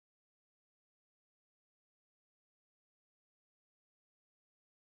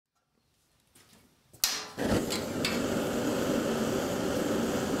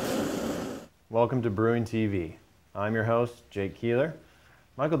Welcome to Brewing TV. I'm your host, Jake Keeler.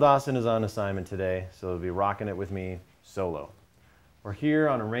 Michael Dawson is on assignment today, so he'll be rocking it with me solo. We're here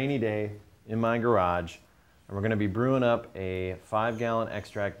on a rainy day in my garage, and we're going to be brewing up a 5-gallon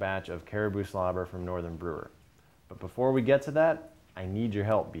extract batch of Caribou Slobber from Northern Brewer. But before we get to that, I need your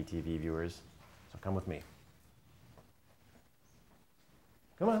help, BTV viewers, so come with me.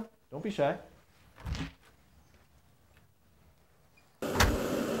 Come on, don't be shy.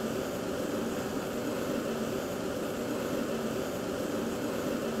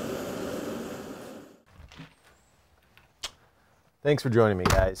 Thanks for joining me,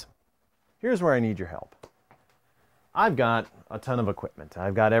 guys. Here's where I need your help. I've got a ton of equipment.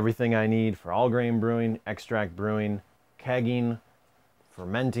 I've got everything I need for all grain brewing, extract brewing, kegging,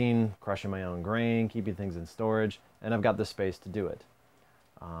 fermenting, crushing my own grain, keeping things in storage, and I've got the space to do it.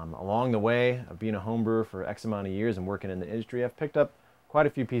 Along the way of being a home brewer for X amount of years and working in the industry, I've picked up quite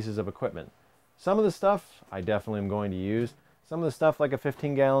a few pieces of equipment. Some of the stuff I definitely am going to use. Some of the stuff, like a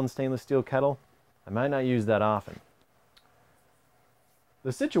 15-gallon stainless steel kettle, I might not use that often.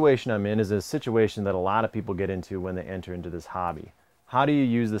 The situation I'm in is a situation that a lot of people get into when they enter into this hobby. How do you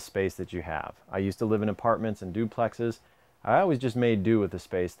use the space that you have? I used to live in apartments and duplexes. I always just made do with the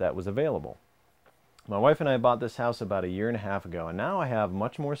space that was available. My wife and I bought this house about 1.5 years ago, and now I have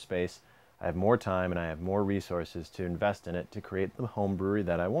much more space, I have more time, and I have more resources to invest in it to create the home brewery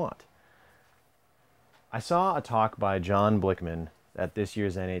that I want. I saw a talk by John Blickman at this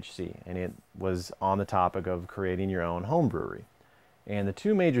year's NHC, and it was on the topic of creating your own home brewery. And the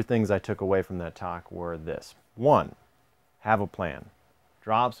two major things I took away from that talk were this. One, have a plan.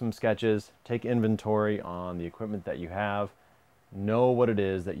 Draw up some sketches, take inventory on the equipment that you have, know what it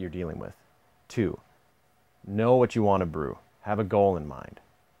is that you're dealing with. Two, know what you want to brew. Have a goal in mind.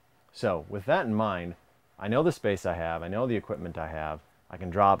 So with that in mind, I know the space I have, I know the equipment I have, I can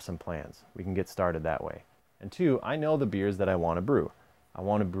draw up some plans. We can get started that way. And two, I know the beers that I want to brew. I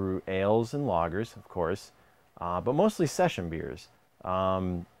want to brew ales and lagers, of course, but mostly session beers.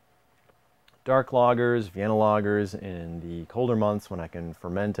 Dark lagers, Vienna lagers in the colder months when I can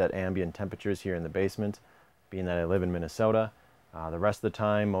ferment at ambient temperatures here in the basement, being that I live in Minnesota. The rest of the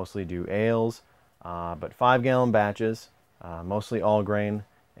time mostly do ales, but 5-gallon batches, mostly all grain,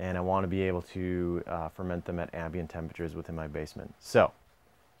 and I want to be able to ferment them at ambient temperatures within my basement. So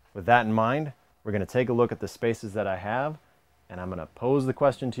with that in mind, we're going to take a look at the spaces that I have, and I'm going to pose the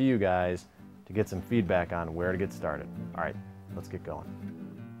question to you guys to get some feedback on where to get started. All right. Let's get going.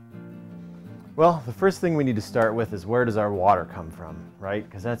 Well, the first thing we need to start with is, where does our water come from, right?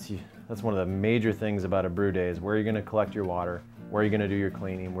 Because that's one of the major things about a brew day, is where you're going to collect your water, where you're going to do your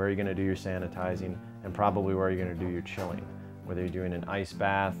cleaning, where you're going to do your sanitizing, and probably where you're going to do your chilling, whether you're doing an ice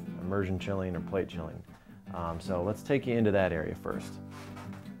bath, immersion chilling, or plate chilling. So let's take you into that area first.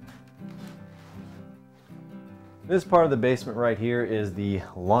 This part of the basement right here is the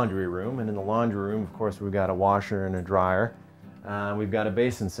laundry room, and in the laundry room, of course, we've got a washer and a dryer. We've got a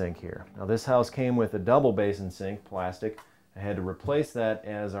basin sink here. Now this house came with a double basin sink, plastic. I had to replace that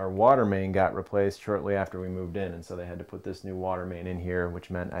as our water main got replaced shortly after we moved in, and so they had to put this new water main in here, which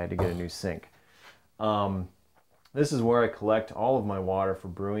meant I had to get a new sink. This is where I collect all of my water for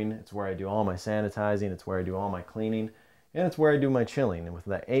brewing. It's where I do all my sanitizing, it's where I do all my cleaning, and it's where I do my chilling. And with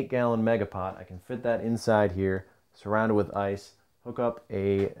that 8-gallon megapot, I can fit that inside here, surrounded with ice, hook up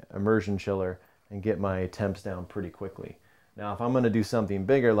a immersion chiller, and get my temps down pretty quickly. Now, if I'm going to do something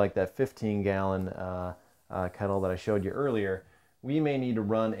bigger, like that 15-gallon kettle that I showed you earlier, we may need to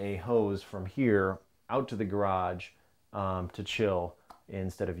run a hose from here out to the garage to chill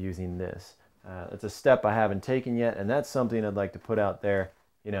instead of using this. It's a step I haven't taken yet, and that's something I'd like to put out there.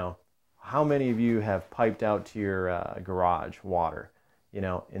 You know, how many of you have piped out to your garage water? You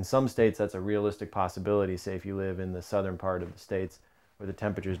know, in some states that's a realistic possibility, say if you live in the southern part of the states where the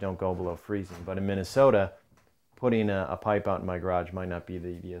temperatures don't go below freezing. But in Minnesota, putting a pipe out in my garage might not be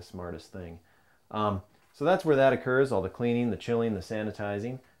the smartest thing. So that's where that occurs. All the cleaning, the chilling, the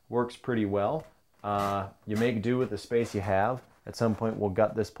sanitizing works pretty well. You make do with the space you have. At some point we'll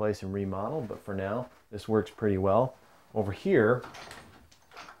gut this place and remodel, but for now this works pretty well. Over here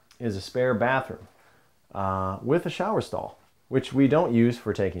is a spare bathroom with a shower stall, which we don't use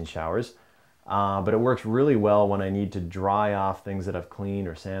for taking showers, but it works really well when I need to dry off things that I've cleaned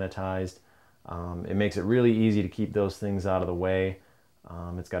or sanitized. It makes it really easy to keep those things out of the way.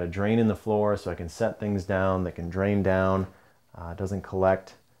 It's got a drain in the floor, so I can set things down that can drain down. It doesn't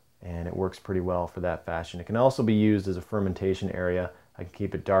collect, and it works pretty well for that fashion. It can also be used as a fermentation area. I can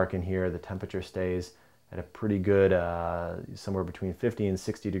keep it dark in here. The temperature stays at a pretty good, somewhere between 50 and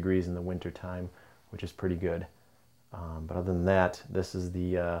 60 degrees in the winter time, which is pretty good. But other than that, this is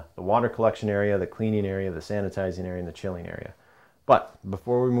the water collection area, the cleaning area, the sanitizing area, and the chilling area. But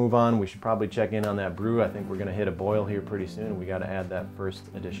before we move on, we should probably check in on that brew. I think we're gonna hit a boil here pretty soon, and we gotta add that first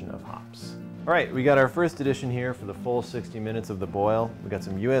addition of hops. All right, we got our first addition here for the full 60 minutes of the boil. We got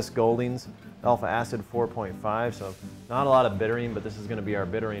some US Goldings, alpha acid 4.5, so not a lot of bittering, but this is gonna be our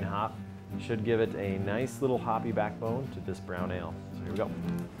bittering hop. Should give it a nice little hoppy backbone to this brown ale. So here we go.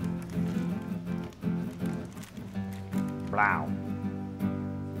 Wow.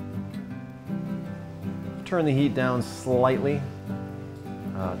 Turn the heat down slightly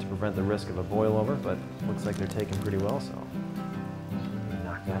to prevent the risk of a boil over, but looks like they're taking pretty well, so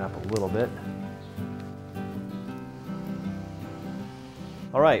knock that up a little bit.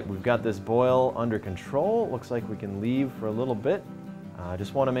 All right, we've got this boil under control. Looks like we can leave for a little bit. I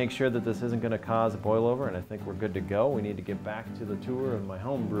just want to make sure that this isn't going to cause a boil over, and I think we're good to go. We need to get back to the tour of my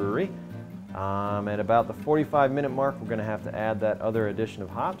home brewery. At about the 45-minute mark, we're going to have to add that other addition of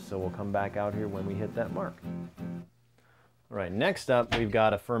hops, so we'll come back out here when we hit that mark. All right, next up, we've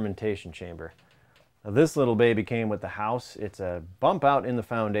got a fermentation chamber. Now, this little baby came with the house. It's a bump out in the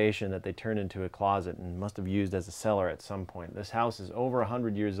foundation that they turned into a closet and must have used as a cellar at some point. This house is over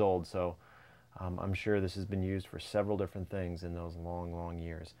 100 years old, so I'm sure this has been used for several different things in those long, long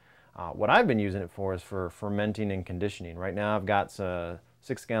years. What I've been using it for is for fermenting and conditioning. Right now I've got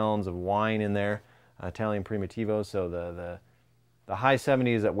 6 gallons of wine in there, Italian Primitivo, so the high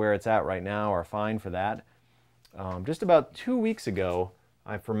 70s at where it's at right now are fine for that. Just about 2 weeks ago,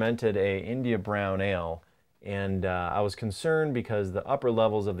 I fermented a India brown ale, and I was concerned because the upper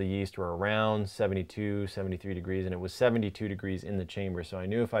levels of the yeast were around 72, 73 degrees, and it was 72 degrees in the chamber. So I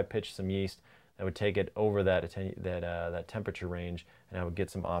knew if I pitched some yeast, that would take it over that temperature range, and I would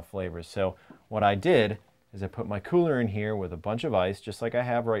get some off flavors. So what I did is I put my cooler in here with a bunch of ice, just like I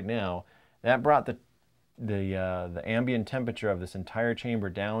have right now. That brought the ambient temperature of this entire chamber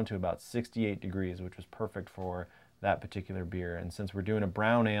down to about 68 degrees, which was perfect for that particular beer. And since we're doing a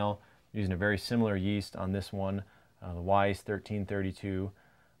brown ale, using a very similar yeast on this one, the Weiss 1332,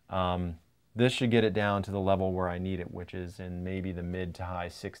 this should get it down to the level where I need it, which is in maybe the mid to high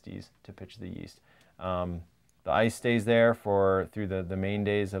 60s to pitch the yeast. The ice stays there through the main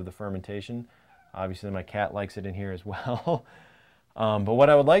days of the fermentation. Obviously my cat likes it in here as well. But what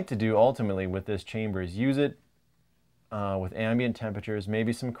I would like to do ultimately with this chamber is use it with ambient temperatures,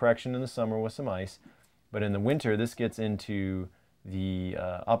 maybe some correction in the summer with some ice, but in the winter this gets into the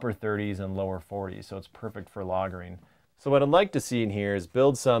upper 30s and lower 40s, so it's perfect for lagering. So what I'd like to see in here is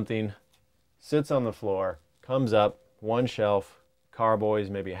build something, sits on the floor, comes up, one shelf, carboys,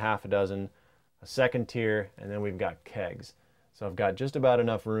 maybe half a dozen, a second tier, and then we've got kegs. So I've got just about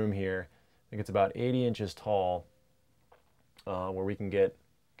enough room here. I think it's about 80 inches tall, where we can get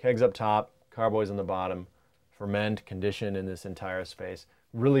kegs up top, carboys on the bottom, ferment, condition in this entire space,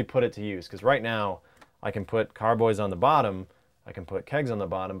 really put it to use. Because right now I can put carboys on the bottom, I can put kegs on the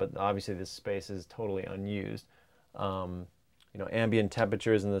bottom, but obviously this space is totally unused. You know, ambient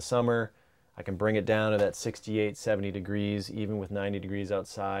temperatures in the summer, I can bring it down to that 68, 70 degrees, even with 90 degrees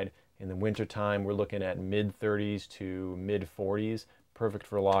outside. In the wintertime, we're looking at mid 30s to mid 40s, perfect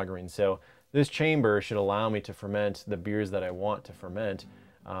for lagering. So this chamber should allow me to ferment the beers that I want to ferment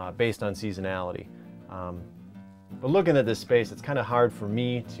based on seasonality. But looking at this space, it's kind of hard for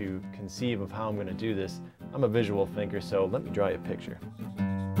me to conceive of how I'm going to do this. I'm a visual thinker, so let me draw you a picture.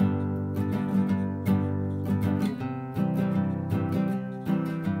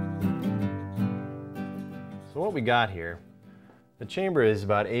 So what we got here, the chamber is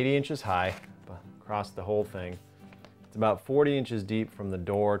about 80 inches high across the whole thing. It's about 40 inches deep from the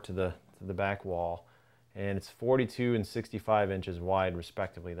door to the back wall, and it's 42 and 65 inches wide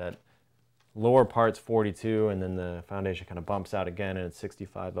respectively. That lower part's 42, and then the foundation kind of bumps out again, and it's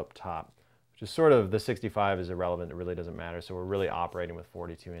 65 up top, which is sort of, the 65 is irrelevant, it really doesn't matter, so we're really operating with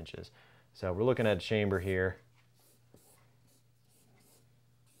 42 inches. So we're looking at a chamber here.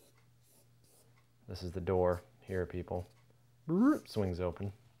 This is the door here, people. Swings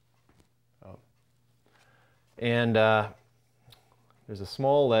open. Oh. And there's a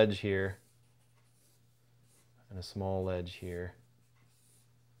small ledge here and a small ledge here.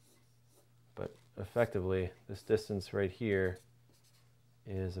 But effectively, this distance right here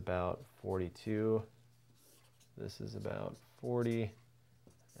is about 42. This is about 40,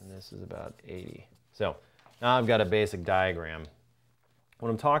 and this is about 80. So now I've got a basic diagram. What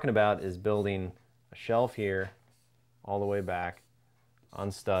I'm talking about is building a shelf here all the way back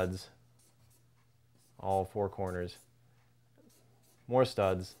on studs, all four corners, more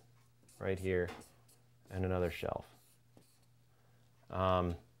studs right here, and another shelf.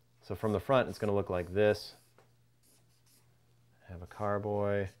 So from the front, it's going to look like this. have a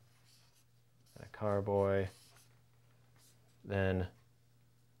carboy, and a carboy, then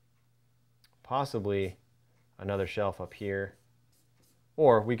possibly another shelf up here.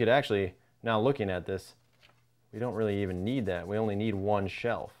 Or we could actually, now looking at this, we don't really even need that. We only need one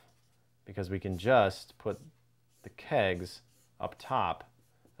shelf because we can just put the kegs up top.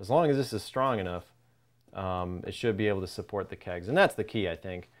 As long as this is strong enough, it should be able to support the kegs. And that's the key, I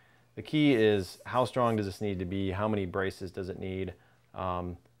think. The key is how strong does this need to be? How many braces does it need?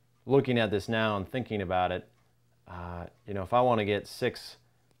 Looking at this now and thinking about it, you know, if I want to get 6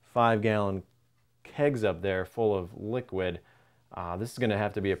 5-gallon kegs up there full of liquid, this is going to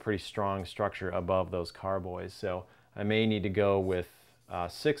have to be a pretty strong structure above those carboys. So I may need to go with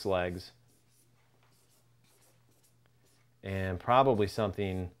 6 legs and probably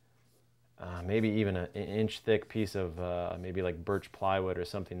something, maybe even an inch thick piece of maybe like birch plywood or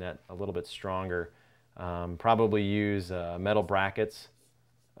something that a little bit stronger. Probably use metal brackets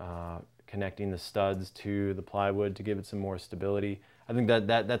connecting the studs to the plywood to give it some more stability. I think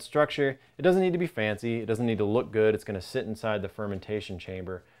that structure, it doesn't need to be fancy, it doesn't need to look good, it's going to sit inside the fermentation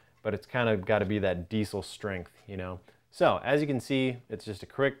chamber, but it's kind of got to be that diesel strength, you know. So as you can see, it's just a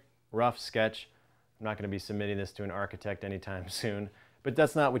quick, rough sketch. I'm not going to be submitting this to an architect anytime soon, but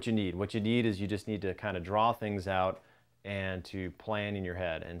that's not what you need. What you need is you just need to kind of draw things out and to plan in your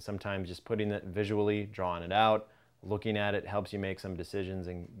head. And sometimes just putting it visually, drawing it out, looking at it helps you make some decisions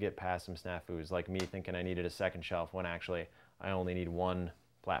and get past some snafus, like me thinking I needed a second shelf when actually I only need one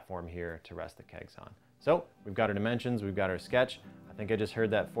platform here to rest the kegs on. So we've got our dimensions, we've got our sketch. I think I just heard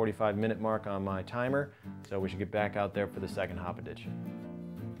that 45-minute mark on my timer, so we should get back out there for the second hop addition.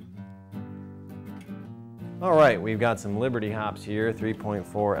 All right, we've got some Liberty hops here,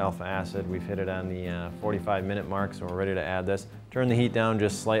 3.4 alpha acid. We've hit it on the 45-minute mark, so we're ready to add this. Turn the heat down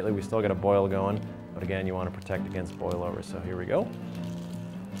just slightly. We still got a boil going, but again, you want to protect against boil over. So here we go.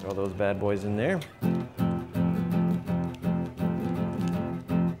 Throw those bad boys in there.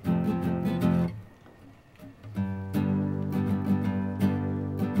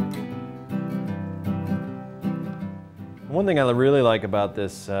 One thing I really like about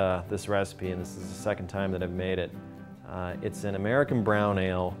this this recipe, and this is the second time that I've made it, it's an American brown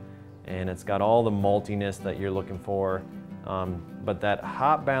ale, and it's got all the maltiness that you're looking for, but that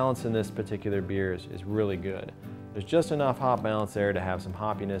hop balance in this particular beer is really good. There's just enough hop balance there to have some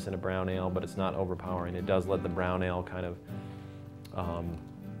hoppiness in a brown ale, but it's not overpowering. It does let the brown ale kind of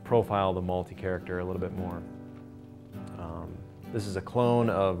profile the malty character a little bit more. This is a clone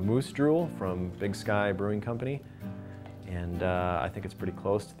of Moose Drool from Big Sky Brewing Company. And I think it's pretty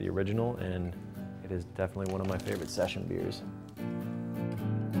close to the original, and it is definitely one of my favorite session beers.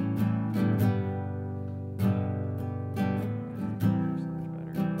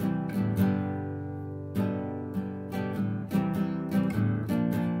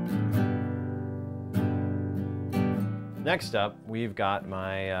 Next up, we've got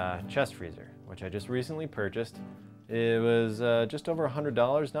my chest freezer, which I just recently purchased. It was just over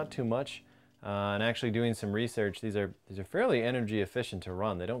 $100, not too much. And actually doing some research, these are fairly energy efficient to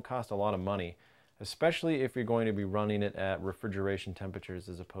run. They don't cost a lot of money, especially if you're going to be running it at refrigeration temperatures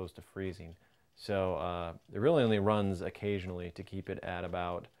as opposed to freezing. So it really only runs occasionally to keep it at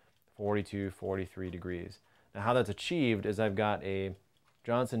about 42, 43 degrees. Now how that's achieved is I've got a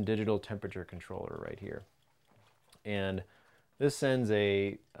Johnson digital temperature controller right here. And this sends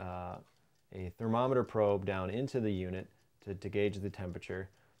a thermometer probe down into the unit to gauge the temperature.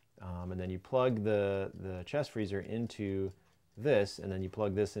 And then you plug the chest freezer into this, and then you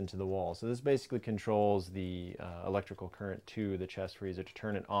plug this into the wall. So this basically controls the electrical current to the chest freezer to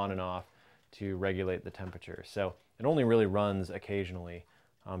turn it on and off to regulate the temperature. So it only really runs occasionally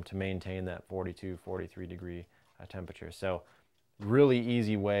to maintain that 42, 43 degree temperature. So really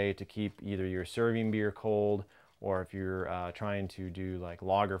easy way to keep either your serving beer cold, or if you're trying to do like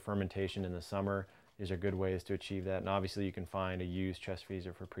lager fermentation in the summer, these are good ways to achieve that. And obviously you can find a used chest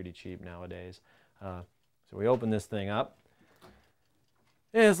freezer for pretty cheap nowadays. So we open this thing up.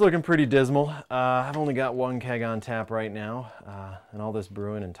 And it's looking pretty dismal. I've only got one keg on tap right now. And all this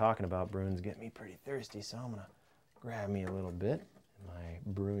brewing and talking about brewing is getting me pretty thirsty. So I'm gonna grab me a little bit in my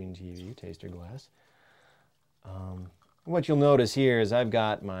Brewing TV taster glass. What you'll notice here is I've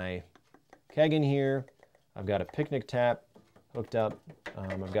got my keg in here. I've got a picnic tap hooked up.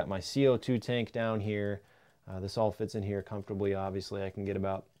 I've got my CO2 tank down here. This all fits in here comfortably. Obviously, I can get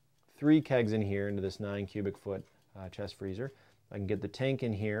about 3 kegs in here into this 9 cubic foot chest freezer. I can get the tank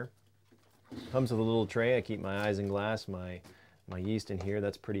in here. Comes with a little tray. I keep my isinglass, my yeast in here.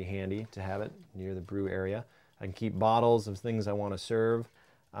 That's pretty handy to have it near the brew area. I can keep bottles of things I want to serve.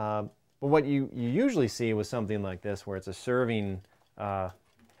 But what you usually see with something like this, where it's a serving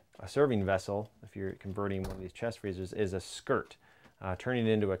vessel, if you're converting one of these chest freezers, is a skirt, turning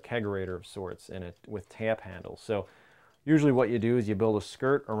it into a kegerator of sorts with tap handles. So usually what you do is you build a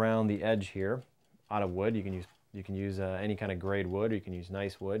skirt around the edge here out of wood. You can use any kind of grade wood, or you can use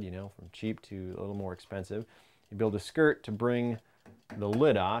nice wood, you know, from cheap to a little more expensive. You build a skirt to bring the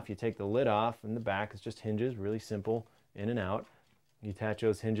lid off. You take the lid off, and the back is just hinges, really simple, in and out. You attach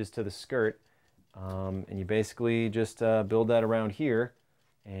those hinges to the skirt, and you basically just build that around here,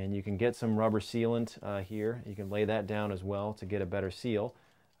 and you can get some rubber sealant here. You can lay that down as well to get a better seal,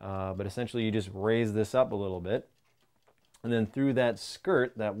 but essentially you just raise this up a little bit, and then through that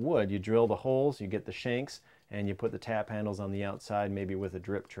skirt, that wood, you drill the holes, you get the shanks, and you put the tap handles on the outside, maybe with a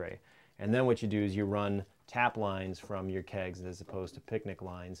drip tray. And then what you do is you run tap lines from your kegs, as opposed to picnic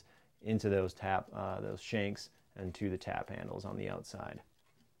lines, into those those shanks and to the tap handles on the outside.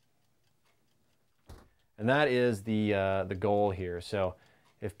 And that is the goal here. So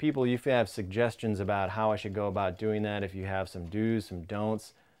if you have suggestions about how I should go about doing that, if you have some do's, some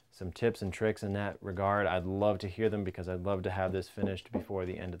don'ts, some tips and tricks in that regard, I'd love to hear them, because I'd love to have this finished before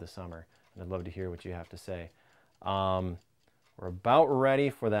the end of the summer. And I'd love to hear what you have to say. We're about ready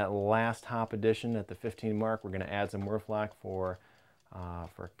for that last hop addition at the 15 mark. We're going to add some Murflack for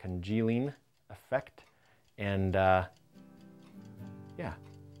congealing effect. And yeah,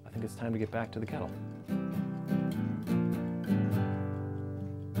 I think it's time to get back to the kettle.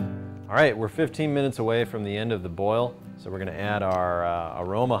 All right, we're 15 minutes away from the end of the boil, so we're going to add our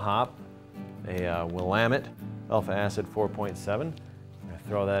aroma hop, a Willamette alpha acid 4.7. I'm going to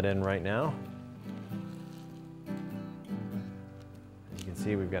throw that in right now. As you can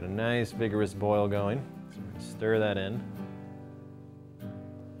see, we've got a nice vigorous boil going, so we're going to stir that in.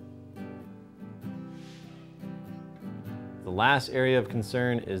 The last area of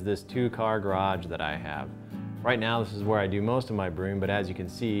concern is this 2-car garage that I have. Right now, this is where I do most of my brewing, but as you can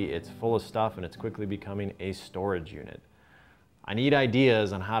see, it's full of stuff and it's quickly becoming a storage unit. I need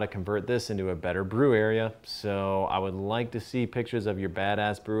ideas on how to convert this into a better brew area, so I would like to see pictures of your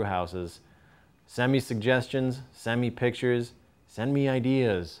badass brew houses. Send me suggestions, send me pictures, send me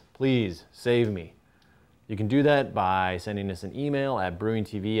ideas. Please, save me. You can do that by sending us an email at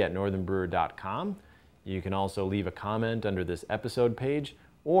brewingtv@northernbrewer.com. You can also leave a comment under this episode page,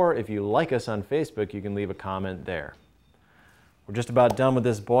 or if you like us on Facebook, you can leave a comment there. We're just about done with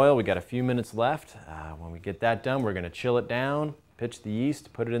this boil. We got a few minutes left. When we get that done, we're going to chill it down, pitch the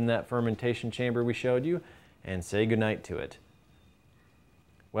yeast, put it in that fermentation chamber we showed you, and say goodnight to it.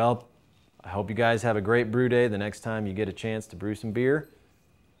 Well, I hope you guys have a great brew day the next time you get a chance to brew some beer.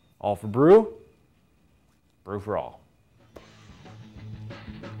 All for brew, brew for all.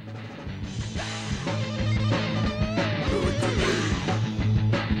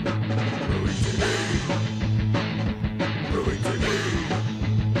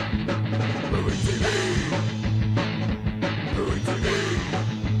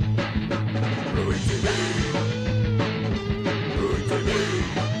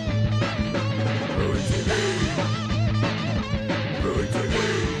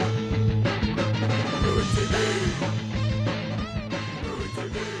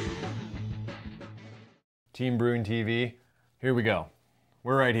 Team Brewing TV, here we go.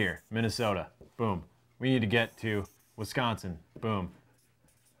 We're right here, Minnesota, boom. We need to get to Wisconsin, boom.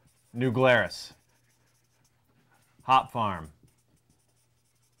 New Glarus, Hop Farm,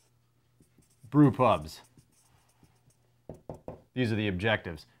 brew pubs. These are the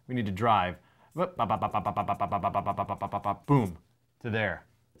objectives. We need to drive, boom, to there.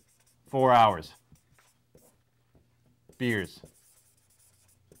 4 hours. Beers.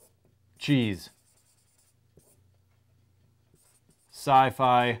 Cheese.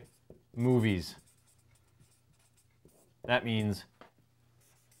 Sci-fi movies. That means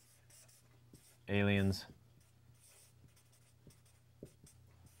aliens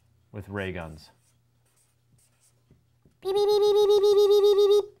with ray guns. Beep, beep, beep, beep, beep, beep, beep, beep, beep,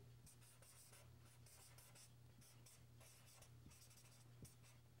 beep.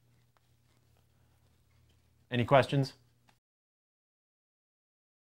 Any questions?